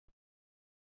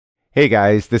Hey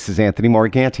guys, this is Anthony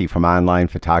Morganti from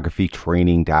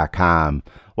OnlinePhotographyTraining.com.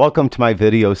 Welcome to my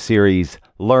video series,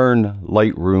 Learn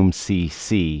Lightroom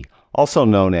CC, also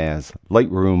known as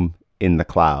Lightroom in the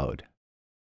Cloud.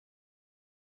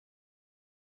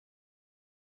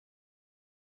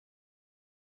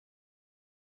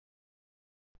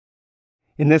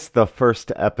 In the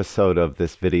first episode of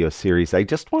this video series, I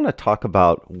just want to talk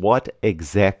about what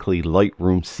exactly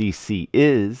Lightroom CC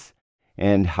is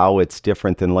and how it's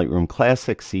different than Lightroom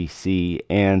Classic CC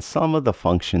and some of the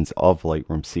functions of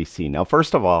Lightroom CC. Now,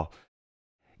 first of all,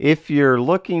 if you're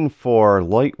looking for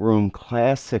Lightroom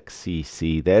Classic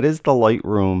CC, that is the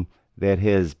Lightroom that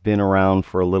has been around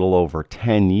for a little over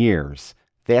 10 years.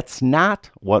 That's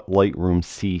not what Lightroom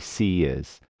CC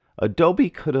is. Adobe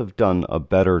could have done a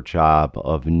better job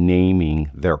of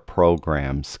naming their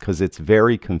programs because it's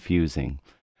very confusing.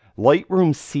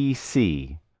 Lightroom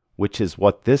CC, which is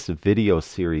what this video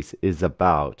series is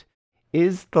about,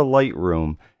 is the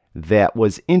Lightroom that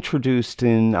was introduced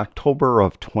in October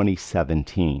of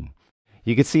 2017.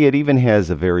 You can see it even has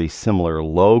a very similar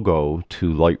logo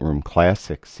to Lightroom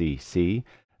Classic CC.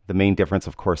 The main difference,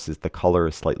 of course, is the color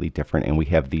is slightly different and we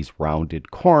have these rounded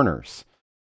corners.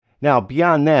 Now,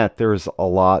 beyond that, there's a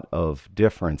lot of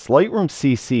difference. Lightroom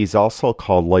CC is also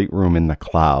called Lightroom in the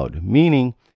Cloud,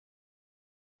 meaning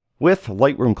with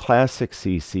Lightroom Classic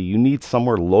CC, you need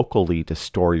somewhere locally to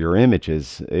store your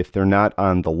images. If they're not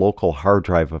on the local hard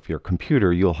drive of your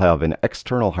computer, you'll have an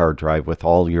external hard drive with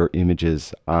all your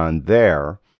images on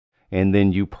there, and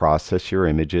then you process your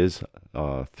images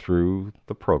through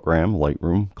the program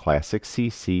Lightroom Classic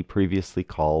CC, previously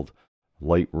called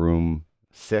Lightroom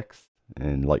 6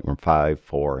 and Lightroom 5,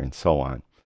 4, and so on.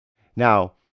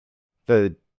 Now,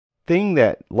 the thing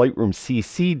that Lightroom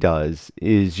CC does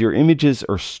is your images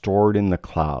are stored in the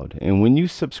cloud. And when you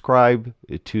subscribe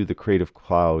to the Creative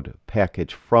Cloud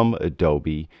package from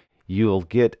Adobe, you'll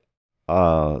get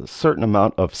a certain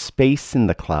amount of space in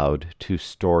the cloud to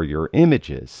store your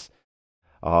images.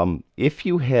 If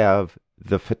you have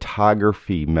the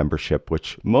photography membership,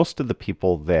 which most of the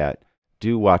people that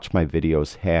do watch my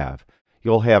videos have,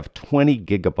 you'll have 20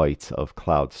 gigabytes of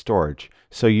cloud storage.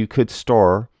 So you could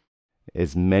store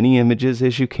as many images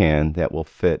as you can that will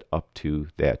fit up to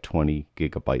that 20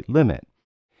 gigabyte limit.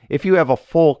 If you have a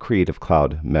full Creative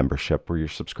Cloud membership where you're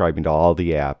subscribing to all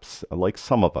the apps, like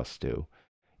some of us do,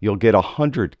 you'll get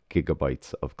 100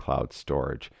 gigabytes of cloud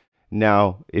storage.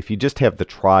 Now, if you just have the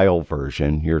trial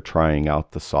version, you're trying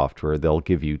out the software, they'll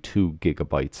give you 2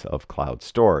 gigabytes of cloud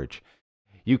storage.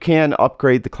 You can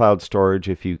upgrade the cloud storage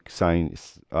if you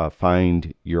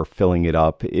find you're filling it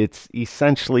up. It's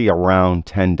essentially around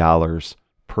 $10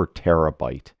 per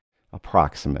terabyte,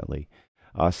 approximately.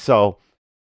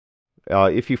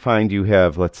 If you find you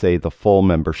have, let's say, the full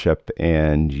membership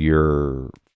and you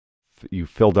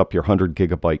filled up your 100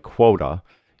 gigabyte quota,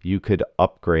 you could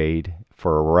upgrade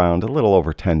for around a little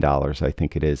over $10, I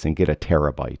think it is, and get a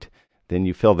terabyte. Then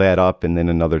you fill that up, and then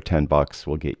another $10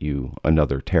 will get you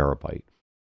another terabyte.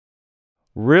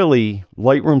 Really,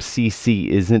 Lightroom CC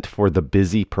isn't for the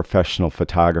busy professional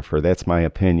photographer. That's my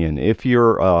opinion. If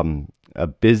you're a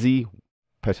busy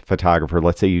photographer,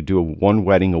 let's say you do one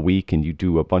wedding a week and you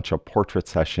do a bunch of portrait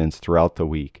sessions throughout the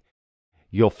week,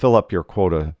 you'll fill up your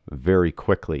quota very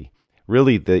quickly.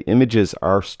 Really, the images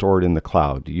are stored in the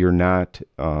cloud. They're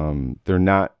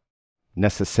not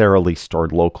necessarily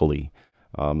stored locally.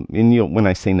 When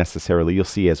I say necessarily, you'll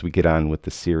see as we get on with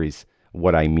the series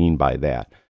what I mean by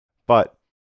that. But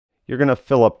you're going to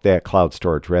fill up that cloud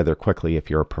storage rather quickly if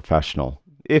you're a professional.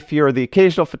 If you're the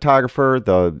occasional photographer,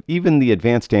 even the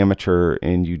advanced amateur,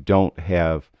 and you don't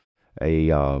have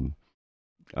a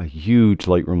huge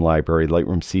Lightroom library,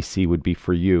 Lightroom CC would be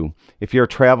for you. If you're a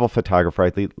travel photographer, I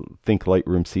think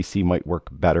Lightroom CC might work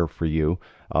better for you.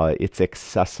 It's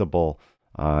accessible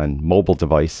on mobile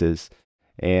devices,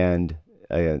 and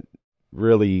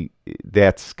really,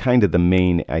 that's kind of the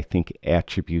main, I think,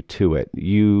 attribute to it.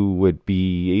 You would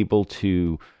be able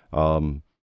to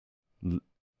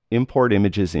import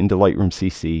images into Lightroom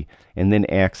CC and then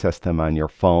access them on your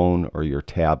phone or your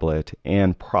tablet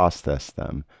and process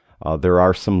them. There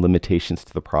are some limitations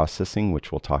to the processing,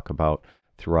 which we'll talk about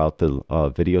throughout the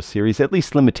video series, at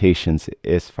least limitations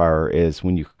as far as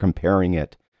when you're comparing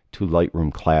it to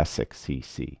Lightroom Classic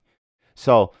CC.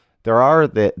 So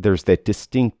there's that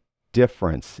distinct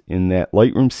difference in that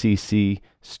Lightroom CC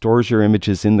stores your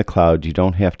images in the cloud. You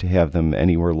don't have to have them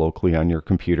anywhere locally on your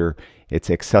computer. It's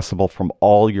accessible from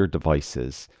all your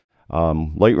devices.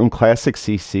 Lightroom Classic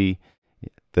CC,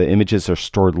 the images are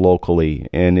stored locally,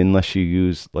 and unless you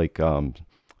use like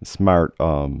smart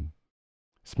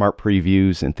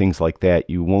previews and things like that,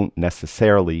 you won't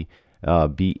necessarily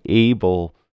be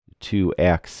able to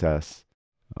access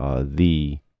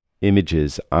the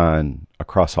images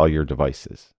across all your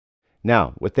devices.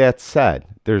 Now, with that said,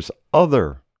 there's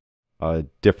other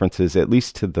differences, at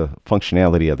least to the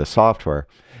functionality of the software.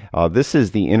 This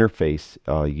is the interface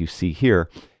you see here.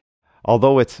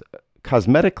 Although it's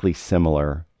cosmetically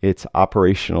similar, it's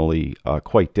operationally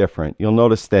quite different. You'll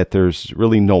notice that there's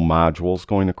really no modules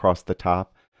going across the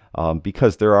top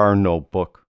because there are no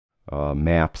book,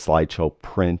 map, slideshow,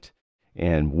 print,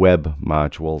 and web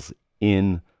modules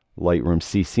in Lightroom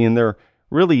CC, and there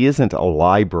really isn't a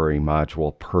library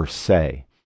module per se.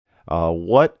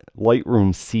 What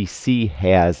Lightroom CC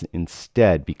has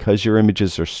instead, because your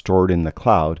images are stored in the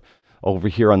cloud, over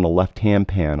here on the left-hand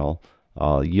panel,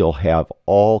 you'll have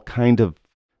all kind of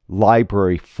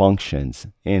library functions,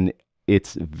 and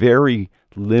it's very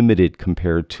limited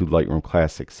compared to Lightroom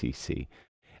Classic CC.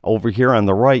 Over here on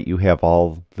the right, you have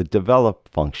all the develop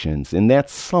functions, and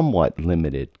that's somewhat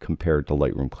limited compared to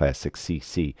Lightroom Classic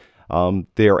CC.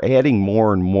 They're adding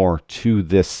more and more to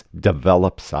this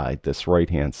develop side, this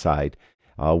right-hand side,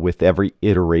 with every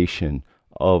iteration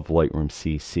of Lightroom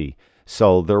CC.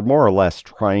 So they're more or less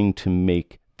trying to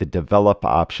make the develop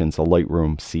options of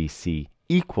Lightroom CC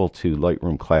equal to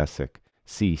Lightroom Classic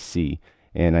CC,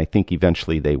 and I think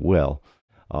eventually they will.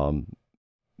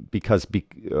 Because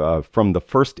from the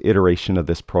first iteration of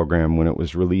this program, when it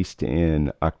was released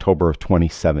in October of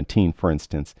 2017, for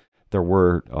instance, there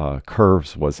were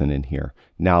curves wasn't in here.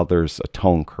 Now there's a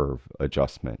tone curve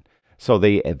adjustment. So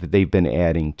they've been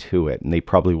adding to it, and they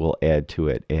probably will add to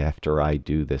it after I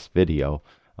do this video,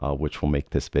 which will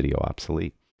make this video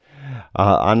obsolete.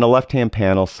 On the left-hand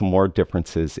panel, some more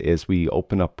differences as we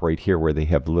open up right here where they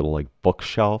have a little like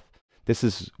bookshelf. This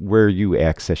is where you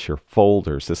access your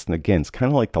folders. This, again, is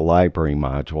kind of like the library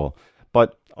module,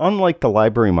 but unlike the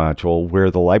library module, where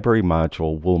the library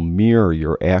module will mirror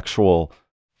your actual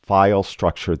file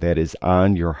structure that is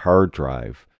on your hard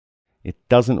drive, it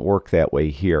doesn't work that way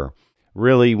here.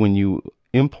 Really, when you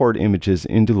import images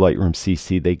into Lightroom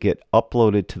CC, they get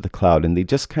uploaded to the cloud, and they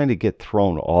just kind of get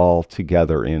thrown all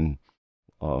together in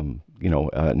an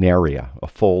area, a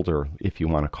folder, if you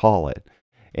want to call it.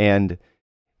 And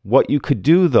what you could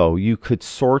do, though, you could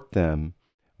sort them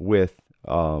with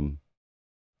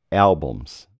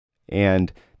albums.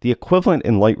 And the equivalent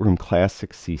in Lightroom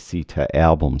Classic CC to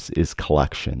albums is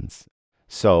collections.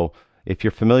 So if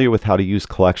you're familiar with how to use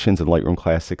collections in Lightroom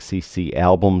Classic CC,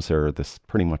 albums are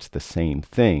pretty much the same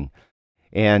thing.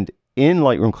 And in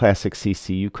Lightroom Classic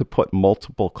CC, you could put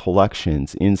multiple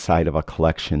collections inside of a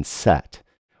collection set.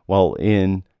 Well,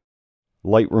 in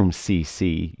Lightroom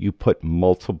CC, you put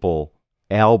multiple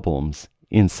albums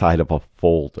inside of a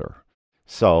folder.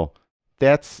 So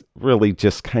that's really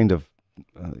just kind of,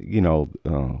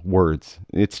 words.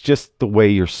 It's just the way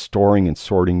you're storing and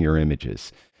sorting your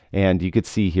images. And you could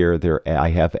see here, I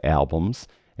have albums,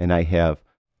 and I have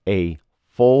a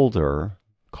folder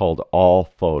called All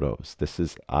Photos. This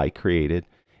is I created.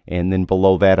 And then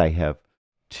below that, I have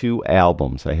two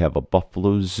albums. I have a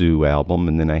Buffalo Zoo album,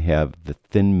 and then I have the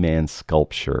Thin Man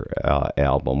Sculpture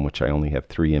album, which I only have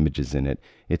 3 images in it.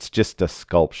 It's just a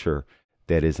sculpture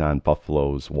that is on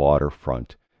Buffalo's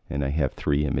waterfront, and I have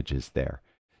 3 images there.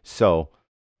 So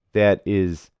that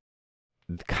is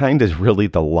kind of really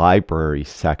the library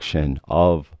section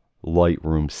of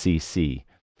Lightroom CC.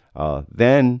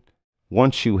 Then,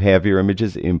 once you have your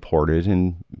images imported,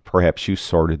 and perhaps you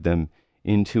sorted them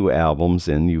into albums,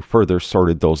 and you further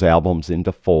sorted those albums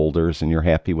into folders, and you're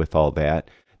happy with all that,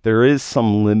 there is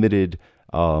some limited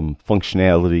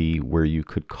functionality where you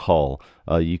could cull.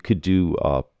 You could do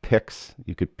picks.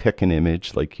 You could pick an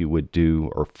image like you would do,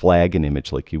 or flag an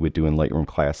image like you would do in Lightroom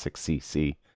Classic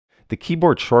CC. The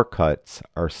keyboard shortcuts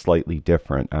are slightly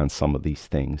different on some of these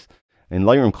things. In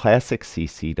Lightroom Classic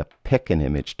CC, to pick an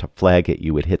image, to flag it,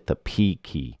 you would hit the P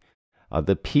key.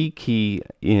 The P key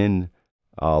in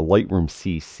Lightroom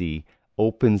CC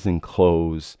opens and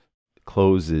closes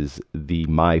the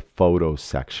My Photos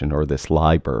section, or this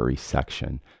library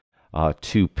section.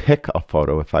 To pick a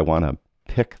photo, if I want to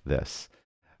pick this,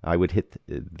 I would hit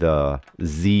the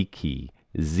Z key.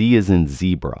 Z is in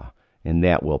zebra, and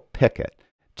that will pick it.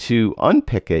 To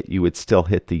unpick it, you would still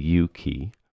hit the U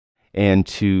key. And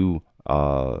to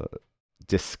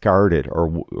discard it,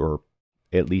 or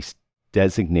at least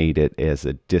designate it as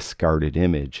a discarded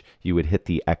image, you would hit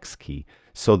the X key.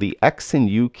 So the X and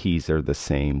U keys are the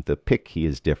same. The pick key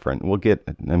is different.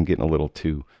 I'm getting a little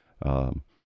too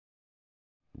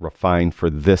refined for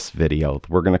this video.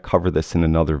 We're going to cover this in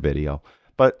another video.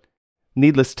 But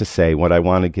needless to say, what I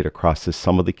want to get across is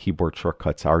some of the keyboard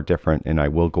shortcuts are different, and I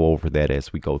will go over that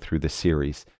as we go through the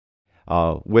series.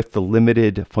 with the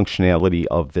limited functionality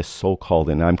of this so-called,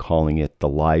 and I'm calling it the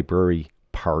library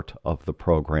part of the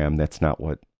program. That's not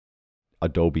what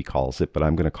Adobe calls it, but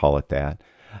I'm going to call it that.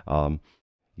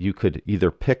 You could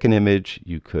either pick an image,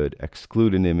 you could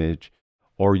exclude an image,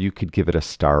 or you could give it a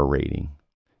star rating.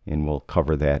 And we'll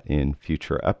cover that in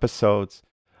future episodes.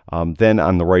 Then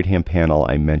on the right-hand panel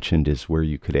I mentioned is where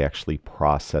you could actually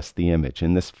process the image.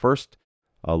 And this first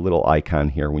little icon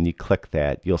here, when you click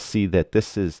that, you'll see that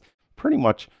this is pretty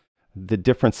much the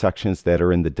different sections that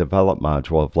are in the Develop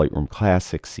module of Lightroom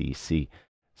Classic CC.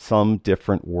 Some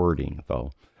different wording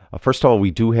though. First of all,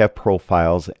 we do have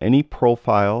profiles. Any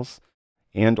profiles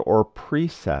and or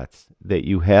presets that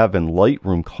you have in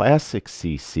Lightroom Classic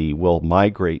CC will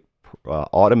migrate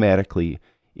automatically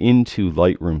into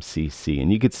Lightroom CC.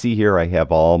 And you can see here I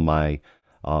have all my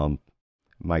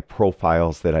my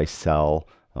profiles that I sell,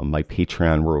 my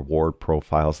Patreon reward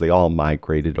profiles. They all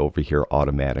migrated over here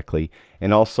automatically.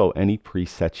 And also any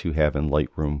presets you have in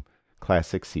Lightroom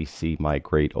Classic CC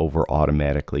migrate over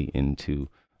automatically into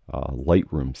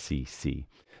Lightroom CC.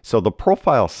 So the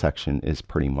profile section is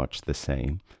pretty much the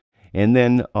same. And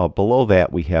then below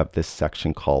that we have this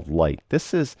section called Light.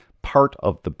 This is part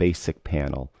of the basic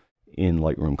panel. In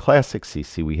Lightroom Classic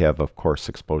CC we have, of course,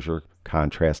 exposure,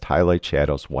 contrast, highlight,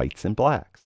 shadows, whites, and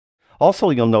blacks. Also,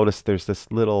 you'll notice there's this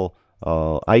little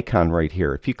icon right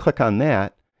here. If you click on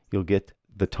that, you'll get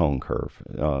the tone curve.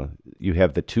 You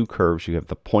have the two curves. You have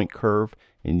the point curve,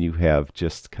 and you have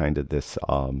just kind of this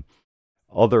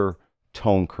other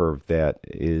tone curve that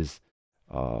is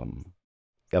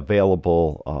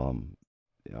available.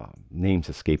 Name's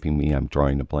escaping me. I'm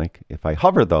drawing a blank. If I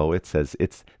hover though, it says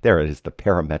there it is, the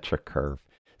parametric curve.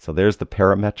 So there's the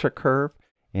parametric curve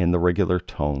and the regular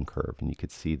tone curve, and you can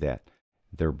see that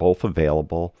they're both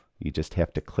available. You just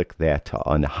have to click that to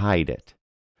unhide it.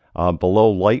 Below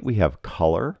light we have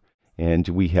color, and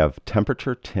we have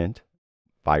temperature, tint,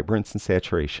 vibrance, and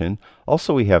saturation.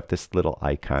 Also we have this little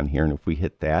icon here, and if we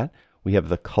hit that, we have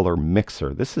the color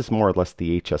mixer. This is more or less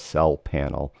the HSL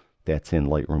panel that's in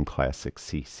Lightroom Classic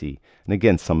CC. And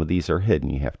again, some of these are hidden.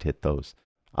 You have to hit those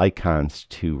icons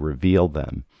to reveal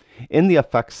them. In the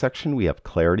effects section, we have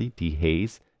clarity,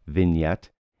 dehaze, vignette,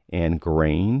 and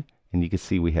grain. And you can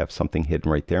see we have something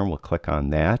hidden right there, and we'll click on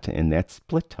that, and that's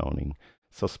split toning.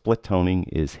 So split toning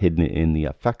is hidden in the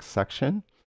effects section.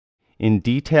 In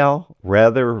detail,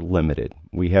 rather limited.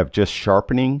 We have just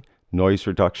sharpening, noise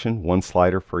reduction, one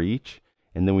slider for each,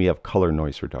 and then we have color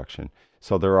noise reduction.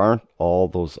 So there aren't all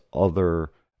those other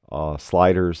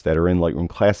sliders that are in Lightroom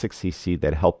Classic CC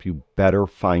that help you better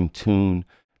fine-tune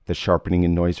the sharpening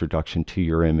and noise reduction to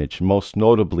your image. Most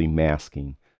notably,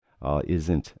 masking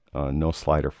isn't no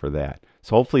slider for that.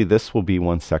 So hopefully this will be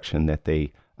one section that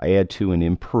they add to and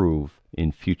improve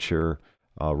in future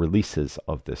releases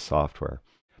of this software.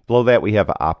 Below that we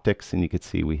have optics, and you can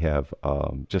see we have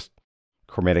just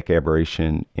chromatic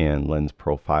aberration and lens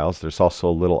profiles. There's also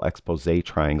a little expose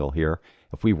triangle here.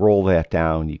 If we roll that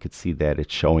down, you could see that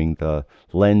it's showing the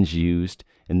lens used,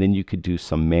 and then you could do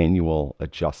some manual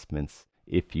adjustments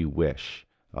if you wish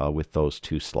with those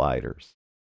two sliders.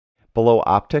 Below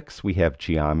optics we have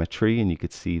geometry, and you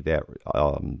could see that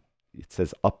it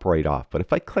says up right off. But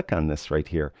if I click on this right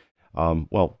here,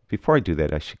 well, before I do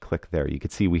that I should click there. You can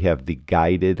see we have the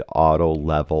guided, auto,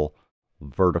 level,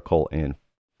 vertical, and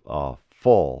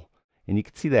full, and you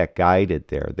can see that guided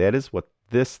there. That is what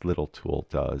this little tool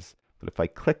does. But if I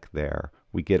click there,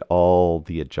 we get all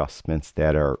the adjustments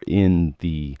that are in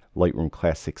the Lightroom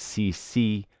Classic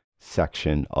CC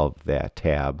section of that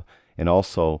tab. And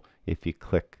also if you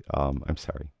click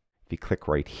if you click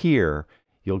right here,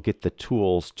 you'll get the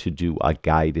tools to do a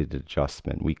guided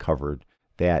adjustment. We covered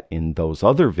that in those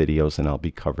other videos, and I'll be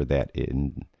cover that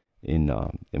in and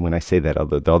when I say that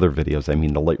the other videos, I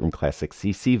mean the Lightroom Classic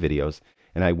CC videos,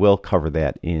 and I will cover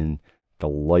that in the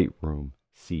Lightroom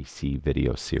CC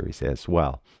video series as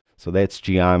well. So that's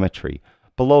geometry.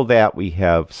 Below that we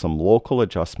have some local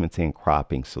adjustments and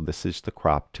cropping. So this is the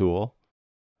crop tool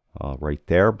right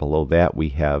there. Below that we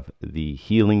have the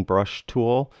healing brush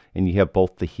tool, and you have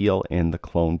both the heal and the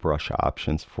clone brush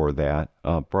options for that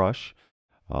brush.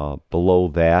 Below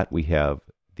that we have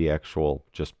the actual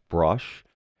just brush,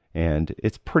 and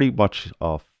it's pretty much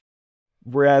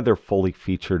rather fully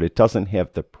featured. It doesn't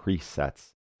have the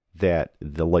presets that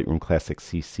the Lightroom Classic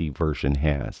CC version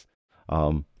has.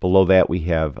 Below that we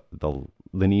have the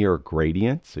linear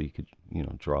gradient, so you could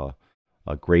draw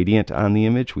a gradient on the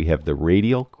image. We have the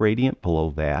radial gradient below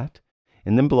that,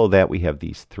 and then below that we have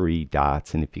these three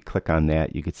dots, and if you click on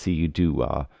that you can see you do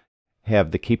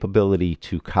have the capability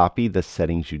to copy the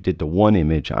settings you did to one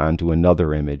image onto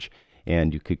another image,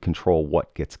 and you could control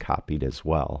what gets copied as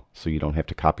well. So you don't have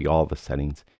to copy all the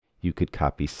settings. You could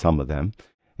copy some of them.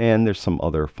 And there's some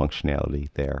other functionality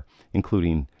there,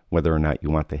 including whether or not you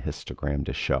want the histogram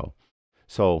to show.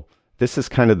 So this is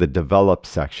kind of the develop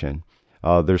section.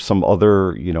 There's some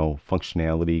other,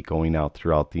 functionality going out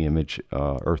throughout the image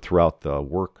or throughout the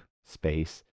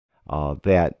workspace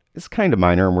that is kind of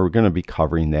minor, and we're going to be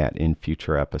covering that in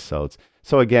future episodes.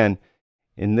 So again,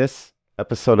 in this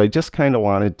episode, I just kind of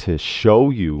wanted to show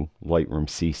you Lightroom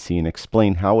CC and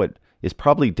explain how it is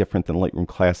probably different than Lightroom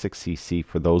Classic CC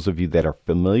for those of you that are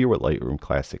familiar with Lightroom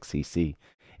Classic CC,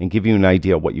 and give you an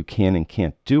idea of what you can and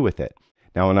can't do with it.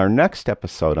 Now in our next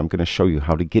episode, I'm going to show you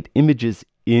how to get images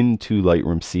into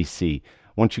Lightroom CC.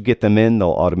 Once you get them in,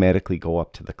 they'll automatically go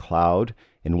up to the cloud,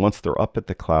 and once they're up at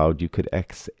the cloud, you could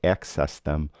access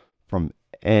them from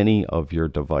any of your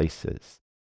devices.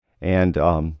 And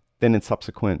then in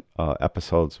subsequent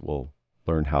episodes, we'll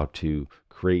learn how to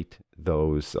create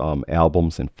those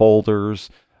albums and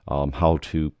folders, how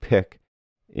to pick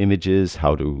images,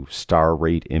 how to star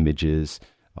rate images,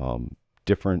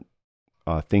 different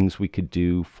things we could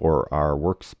do for our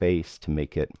workspace to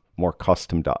make it more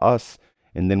custom to us.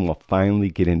 And then we'll finally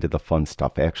get into the fun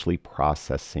stuff, actually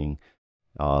processing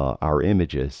our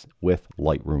images with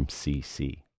Lightroom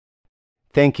CC.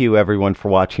 Thank you everyone for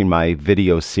watching my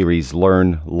video series,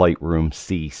 Learn Lightroom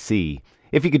CC.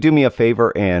 If you could do me a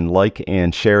favor and like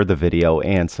and share the video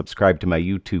and subscribe to my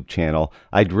YouTube channel,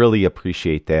 I'd really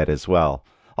appreciate that as well.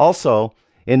 Also,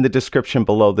 in the description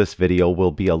below this video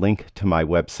will be a link to my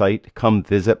website. Come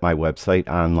visit my website,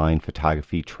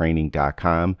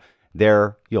 onlinephotographytraining.com.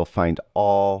 There you'll find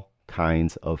all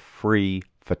kinds of free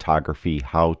photography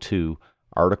how-to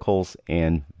articles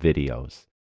and videos.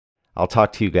 I'll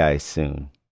talk to you guys soon.